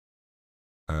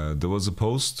There was a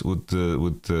post with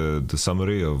the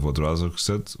summary of what Razork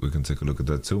said. We can take a look at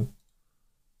that too.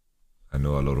 I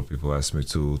know a lot of people asked me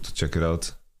to check it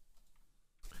out.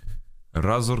 And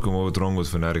Razork and what went wrong with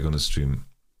Fnatic on the stream.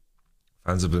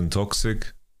 Fans have been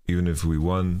toxic. Even if we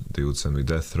won, they would send me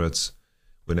death threats.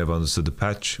 We never understood the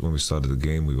patch. When we started the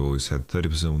game, we've always had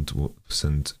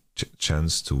 30%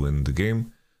 chance to win the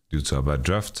game due to our bad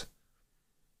draft.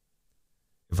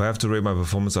 If I have to rate my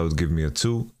performance, I would give me a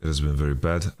 2. It has been very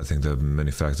bad. I think there have been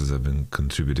many factors that have been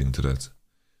contributing to that.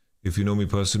 If you know me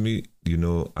personally, you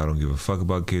know I don't give a fuck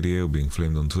about KDA or being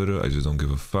flamed on Twitter. I just don't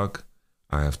give a fuck.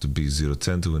 I have to be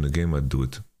 0-10 to win the game, I'd do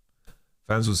it.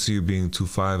 Fans will see you being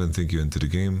 2-5 and think you're into the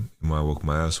game. You might work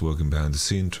my ass working behind the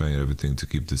scene, trying everything to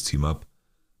keep this team up.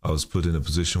 I was put in a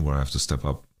position where I have to step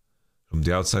up. From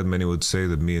the outside, many would say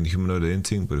that me and Humanoid are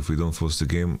inting, but if we don't force the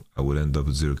game, I would end up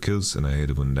with 0 kills, and I hate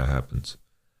it when that happens.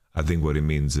 I think what it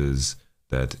means is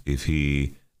that if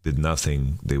he did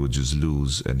nothing, they would just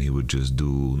lose, and he would just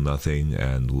do nothing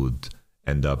and would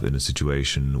end up in a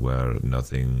situation where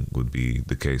nothing would be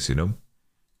the case, you know?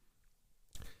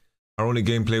 Our only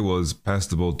gameplay was pass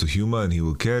the ball to Huma and he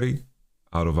will carry.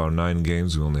 Out of our 9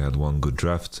 games, we only had 1 good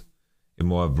draft.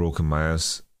 Imo, I've broken my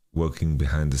ass working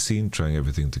behind the scene, trying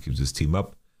everything to keep this team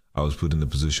up. I was put in a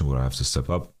position where I have to step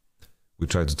up. We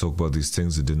tried to talk about these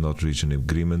things and did not reach an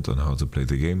agreement on how to play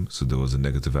the game, so there was a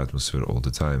negative atmosphere all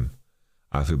the time.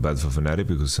 I feel bad for Fnatic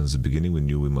because since the beginning we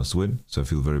knew we must win, so I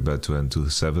feel very bad to end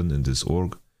 2-7 in this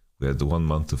org. We had 1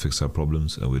 month to fix our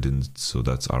problems and we didn't, so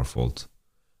that's our fault.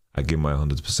 I gave my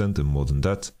 100% and more than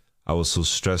that. I was so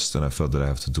stressed and I felt that I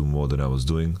have to do more than I was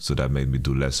doing, so that made me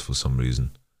do less for some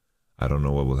reason. I don't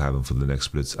know what will happen for the next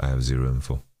splits, I have 0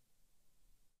 info.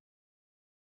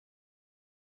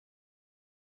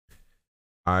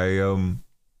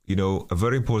 You know, a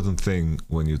very important thing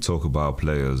when you talk about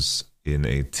players in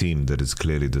a team that is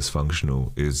clearly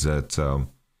dysfunctional is that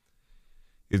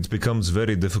it becomes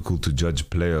very difficult to judge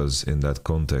players in that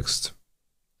context.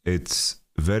 It's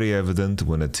very evident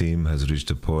when a team has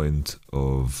reached a point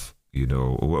of, you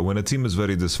know, when a team is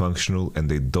very dysfunctional and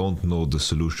they don't know the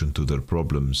solution to their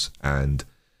problems, and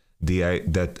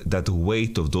that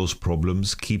weight of those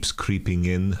problems keeps creeping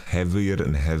in heavier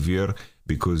and heavier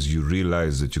because you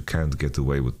realize that you can't get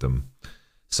away with them.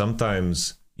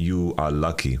 Sometimes you are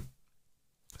lucky.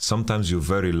 Sometimes you're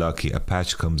very lucky. A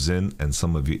patch comes in and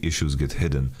some of your issues get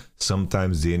hidden.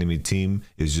 Sometimes the enemy team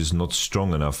is just not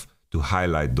strong enough to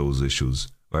highlight those issues,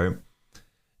 right?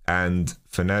 And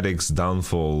Fnatic's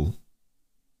downfall,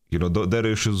 you know, their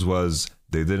issues was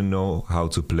they didn't know how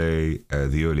to play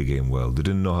the early game well. They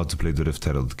didn't know how to play the Rift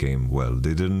Herald game well.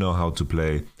 They didn't know how to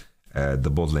play the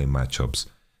bot lane matchups.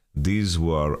 These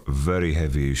were very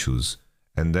heavy issues.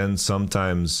 And then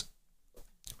sometimes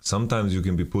you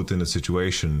can be put in a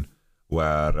situation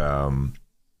where you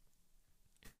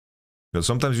know,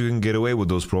 sometimes you can get away with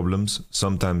those problems,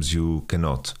 sometimes you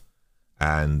cannot.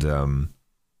 And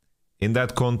in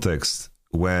that context,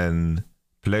 when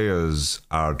players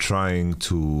are trying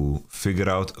to figure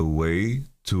out a way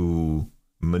to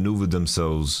maneuver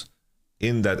themselves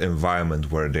in that environment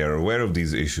where they're aware of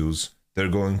these issues, they're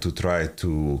going to try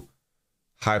to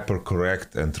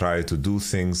hyper-correct and try to do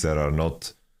things that are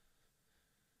not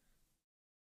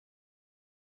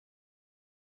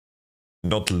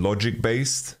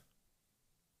logic-based.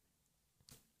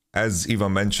 As Eva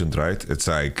mentioned, right? It's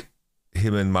like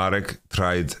him and Marek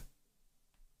tried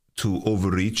to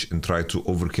overreach and tried to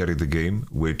overcarry the game,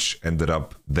 which ended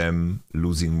up them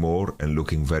losing more and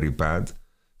looking very bad.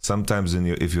 Sometimes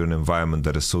if you're in an environment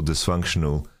that is so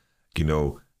dysfunctional, you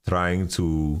know, trying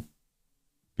to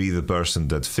be the person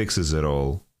that fixes it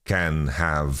all can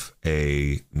have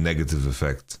a negative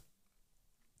effect.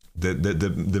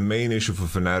 The main issue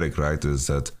for Fnatic, right, is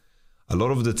that a lot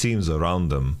of the teams around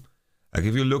them, like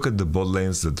if you look at the bot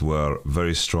lanes that were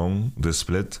very strong this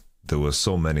split, there were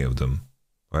so many of them,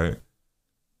 right?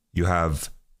 You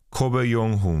have Kobe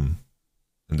Yonghoon,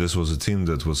 and this was a team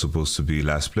that was supposed to be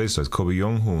last place, right? Kobe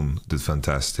Yonghoon did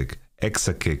fantastic.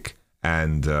 Exakick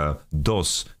and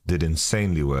DOS did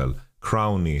insanely well.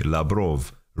 Crowny,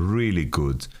 Labrov, really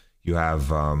good. You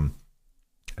have,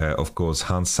 of course,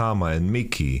 Hansama and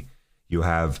Mickey. You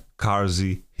have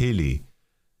Karzi, Hilly.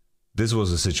 This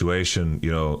was a situation,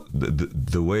 you know,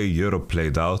 the way Europe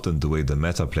played out and the way the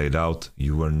meta played out,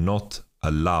 you were not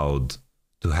allowed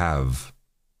to have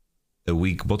a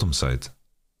weak bottom side.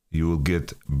 You will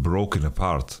get broken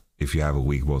apart if you have a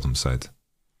weak bottom side.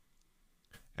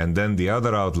 And then the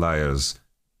other outliers,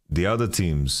 the other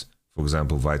teams, for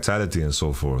example, Vitality and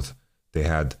so forth, they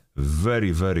had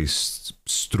very, very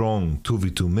strong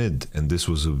 2v2 mid, and this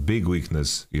was a big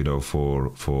weakness, you know, for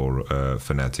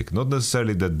Fnatic. Not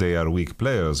necessarily that they are weak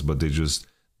players, but they just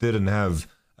didn't have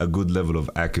a good level of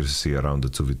accuracy around the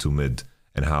 2v2 mid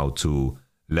and how to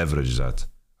leverage that,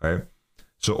 right?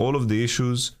 So all of the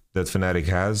issues that Fnatic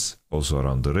has, also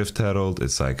around the Rift Herald,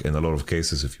 it's like in a lot of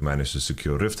cases, if you manage to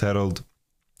secure Rift Herald,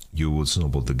 you would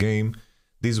snowball the game.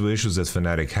 These were issues that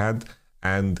Fnatic had,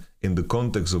 and in the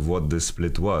context of what this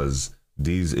split was,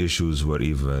 these issues were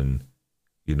even,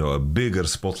 you know, a bigger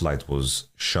spotlight was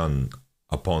shone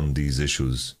upon these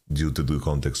issues due to the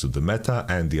context of the meta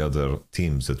and the other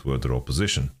teams that were their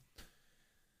opposition.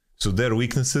 So their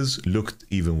weaknesses looked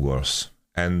even worse.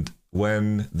 And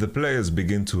when the players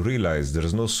begin to realize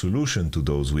there's no solution to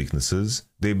those weaknesses,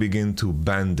 they begin to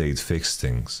band-aid fix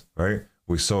things, right?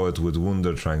 We saw it with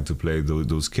Wunder trying to play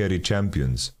those carry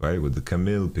champions, right? With the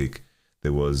Camille pick.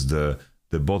 There was the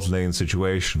bot lane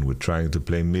situation with trying to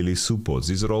play melee supports.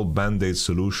 These are all band-aid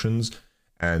solutions,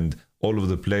 and all of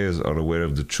the players are aware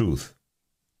of the truth.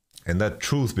 And that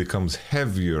truth becomes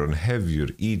heavier and heavier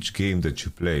each game that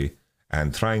you play,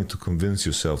 and trying to convince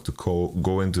yourself to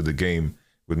go into the game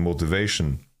with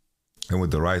motivation and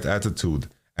with the right attitude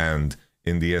and,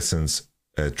 in the essence,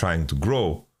 trying to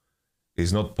grow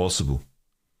is not possible.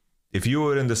 If you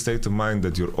are in the state of mind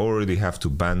that you already have to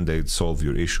band-aid solve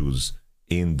your issues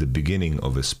in the beginning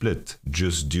of a split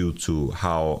just due to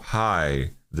how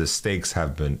high the stakes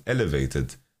have been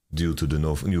elevated due to the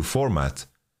new format,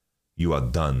 you are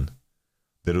done.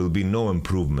 There will be no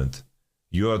improvement.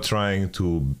 You are trying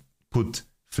to put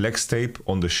flex tape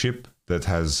on the ship that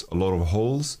has a lot of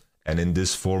holes, and in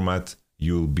this format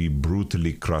you'll be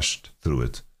brutally crushed through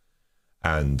it.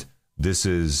 And this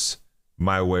is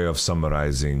my way of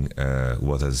summarizing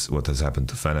what has happened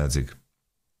to Fnatic.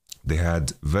 They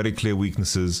had very clear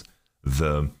weaknesses.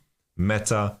 The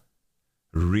meta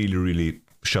really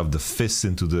shoved the fist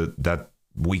into that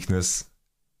weakness.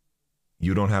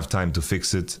 You don't have time to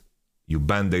fix it. You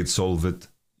band-aid solve it.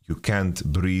 You can't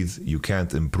breathe. You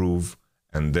can't improve.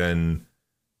 And then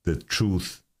the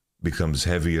truth becomes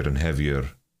heavier and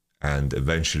heavier, and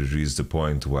eventually reaches the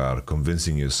point where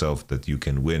convincing yourself that you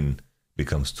can win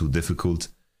becomes too difficult.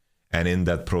 And in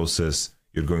that process,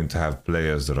 you're going to have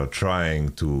players that are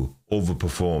trying to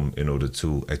overperform in order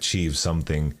to achieve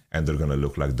something, and they're going to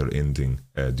look like they're ending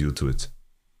due to it.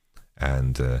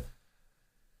 And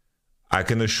I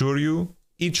can assure you,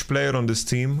 each player on this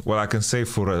team, well, I can say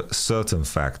for a certain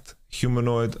fact,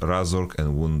 Humanoid, Razork,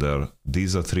 and Wunder,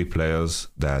 these are three players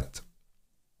that,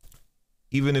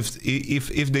 even if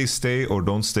they stay or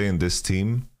don't stay in this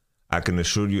team, I can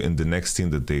assure you in the next team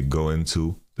that they go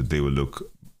into, that they will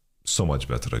look so much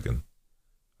better again.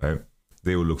 Right?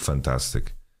 They will look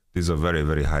fantastic. These are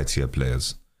very high tier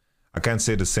players. I can't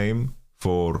say the same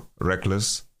for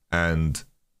Reckless and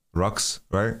Rux,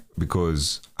 right?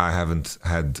 Because I haven't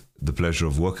had the pleasure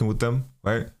of working with them,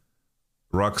 right?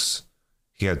 Rux,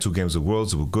 he had 2 games of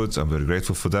Worlds, were good. I'm very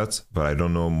grateful for that, but I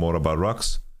don't know more about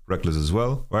Rux. Reckless as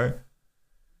well, right?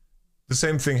 The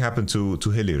same thing happened to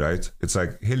Hilly, right? It's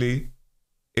like Hilly,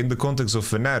 in the context of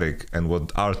Fnatic and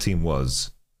what our team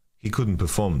was, he couldn't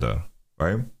perform there,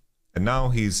 right? And now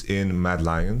he's in Mad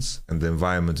Lions, and the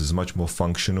environment is much more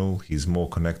functional. He's more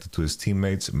connected to his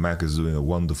teammates. Mac is doing a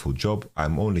wonderful job.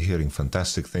 I'm only hearing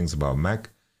fantastic things about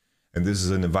Mac. And this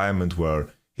is an environment where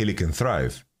Hilly can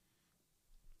thrive.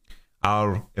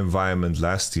 Our environment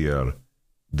last year,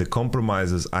 the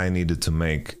compromises I needed to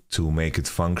make it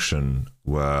function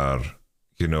were,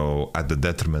 you know, at the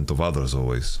detriment of others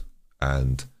always.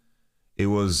 And it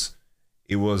was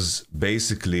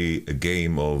basically a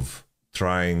game of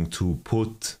trying to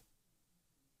put,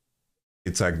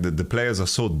 it's like the players are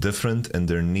so different in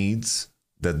their needs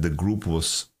that the group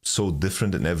was so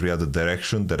different in every other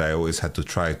direction that I always had to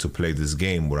try to play this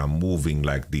game where I'm moving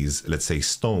like these, let's say,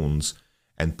 stones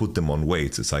and put them on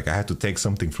weights. It's like I had to take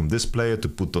something from this player to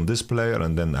put on this player,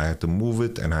 and then I had to move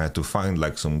it, and I had to find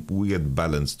like some weird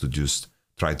balance to just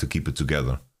try to keep it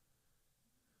together.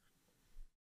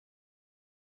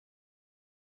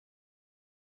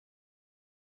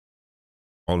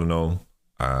 All in all,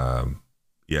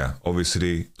 yeah,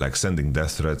 obviously, like sending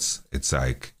death threats, it's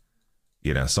like,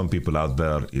 you know, some people out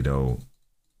there, you know,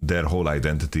 their whole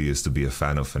identity is to be a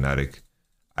fan of Fnatic.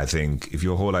 I think if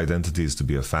your whole identity is to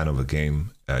be a fan of a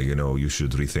game, you know, you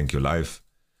should rethink your life.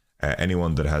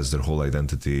 Anyone that has their whole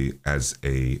identity as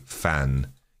a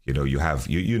fan, you know,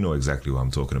 you know exactly what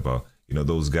I'm talking about. You know,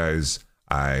 those guys,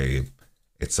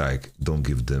 it's like, don't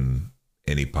give them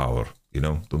any power. You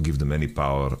know, don't give them any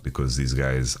power, because these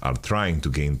guys are trying to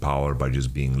gain power by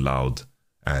just being loud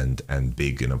and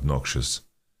big and obnoxious.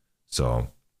 So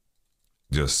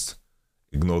just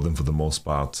ignore them for the most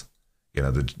part. You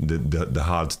know, the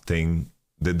hard thing,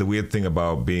 the weird thing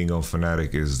about being on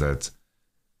Fnatic is that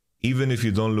even if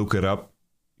you don't look it up,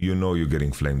 you know you're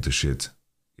getting flamed to shit,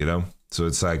 you know? So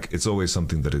it's like, it's always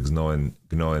something that is gnawing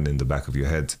in the back of your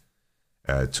head.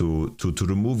 To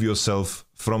remove yourself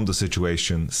from the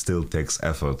situation still takes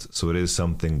effort. So it is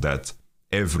something that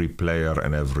every player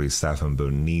and every staff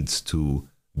member needs to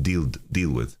deal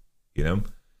with, you know?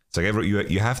 It's like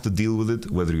you have to deal with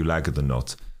it whether you like it or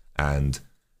not. And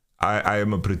I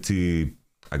am a pretty,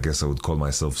 I guess I would call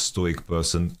myself stoic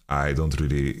person. I don't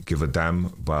really give a damn,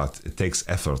 but it takes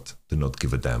effort to not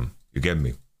give a damn. You get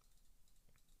me?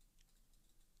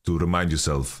 To remind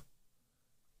yourself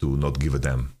to not give a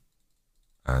damn.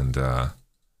 And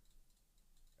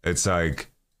it's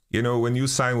like, you know, when you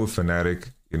sign with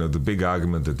Fnatic, you know, the big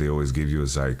argument that they always give you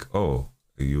is like, oh,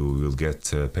 you will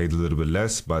get paid a little bit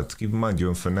less, but keep in mind, you're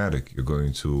in Fnatic.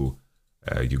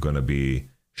 You're gonna be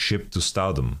shipped to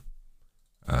stardom.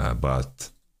 But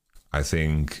I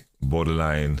think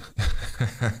borderline,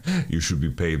 you should be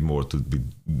paid more to be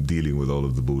dealing with all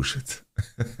of the bullshit.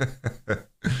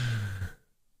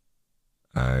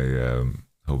 I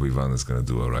hope Ivan is gonna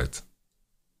do all right.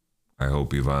 I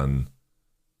hope Ivan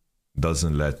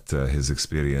doesn't let his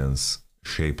experience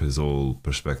shape his whole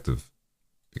perspective,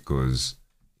 because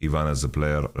Ivan as a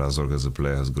player, Razork as a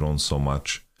player has grown so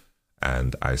much,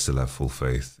 and I still have full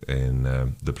faith in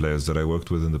the players that I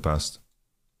worked with in the past.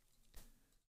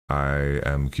 I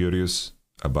am curious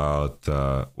about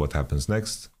what happens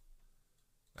next,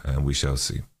 and we shall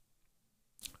see.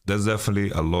 There's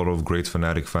definitely a lot of great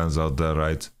Fnatic fans out there,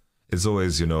 right? It's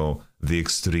always, you know, the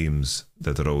extremes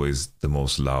that are always the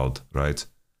most loud, right?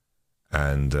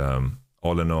 And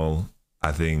all in all,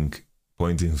 I think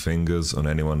pointing fingers on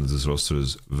anyone in this roster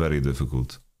is very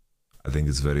difficult. I think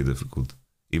it's very difficult.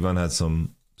 Ivan had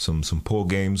some poor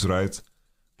games, right?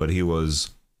 But he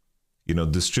was, you know,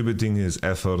 distributing his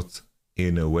effort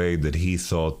in a way that he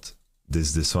thought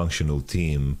this dysfunctional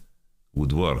team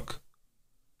would work.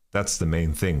 That's the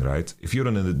main thing, right? If you're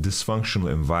in a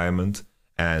dysfunctional environment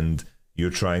and you're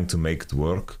trying to make it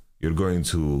work, you're going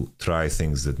to try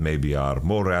things that maybe are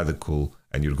more radical,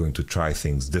 and you're going to try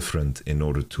things different in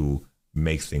order to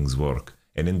make things work.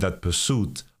 And in that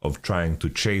pursuit of trying to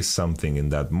chase something in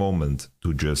that moment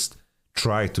to just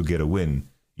try to get a win,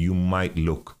 you might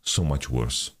look so much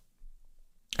worse.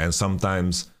 And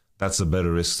sometimes that's a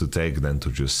better risk to take than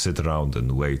to just sit around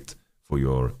and wait for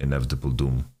your inevitable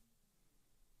doom.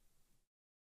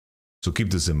 So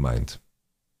keep this in mind.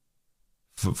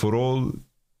 For all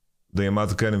the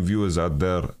YamatoCannon viewers out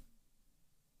there,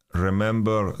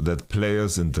 remember that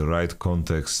players in the right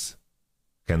context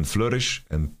can flourish,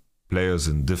 and players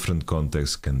in different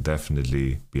contexts can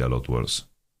definitely be a lot worse.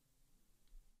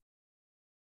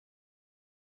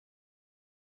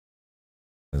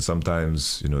 And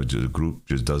sometimes, you know, the group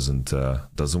just doesn't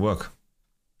work.